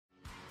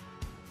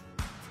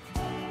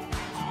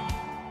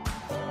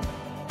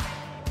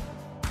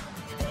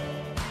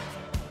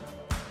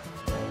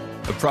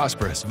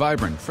prosperous,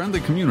 vibrant, friendly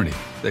community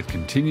that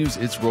continues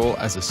its role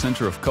as a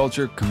center of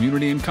culture,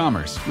 community, and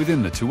commerce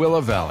within the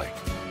Tooele Valley.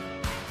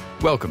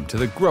 Welcome to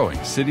the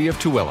growing city of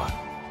Tooele.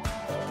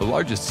 The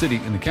largest city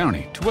in the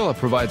county, Tooele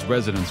provides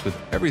residents with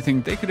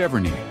everything they could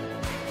ever need.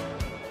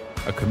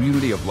 A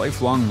community of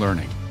lifelong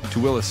learning,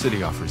 Tooele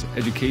City offers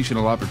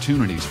educational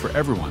opportunities for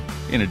everyone,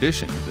 in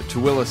addition to the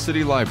Tooele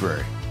City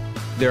Library.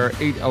 There are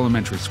 8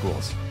 elementary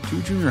schools,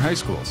 2 junior high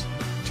schools,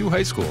 2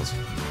 high schools,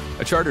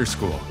 a charter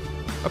school,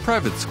 a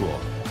private school,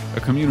 a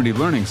community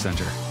learning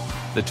center,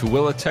 the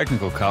Tooele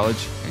Technical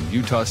College, and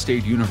Utah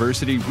State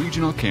University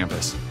Regional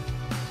Campus.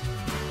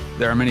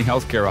 There are many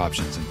healthcare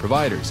options and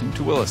providers in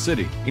Tooele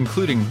City,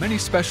 including many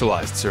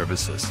specialized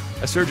services,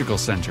 a surgical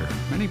center,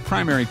 many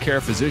primary care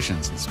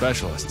physicians and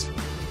specialists.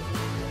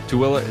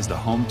 Tooele is the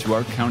home to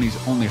our county's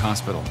only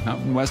hospital,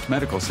 Mountain West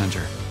Medical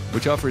Center,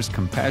 which offers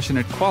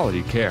compassionate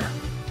quality care.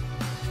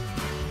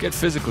 Get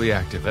physically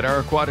active at our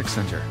aquatic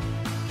center,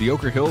 the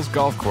Ochre Hills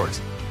Golf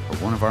Course, or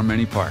one of our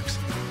many parks,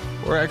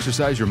 or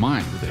exercise your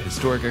mind with a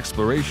historic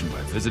exploration by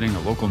visiting a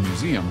local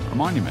museum or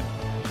monument.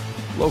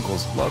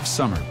 Locals love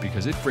summer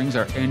because it brings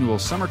our annual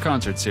summer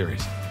concert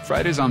series,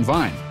 Fridays on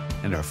Vine,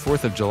 and our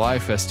 4th of July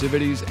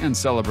festivities and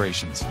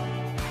celebrations.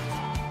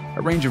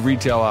 A range of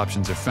retail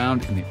options are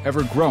found in the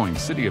ever-growing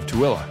city of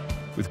Tooele.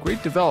 With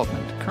great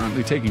development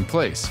currently taking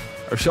place,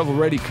 our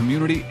shovel-ready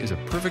community is a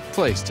perfect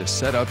place to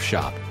set up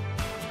shop.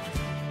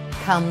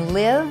 Come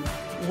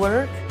live,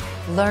 work,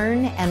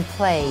 learn, and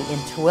play in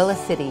Tooele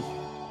City.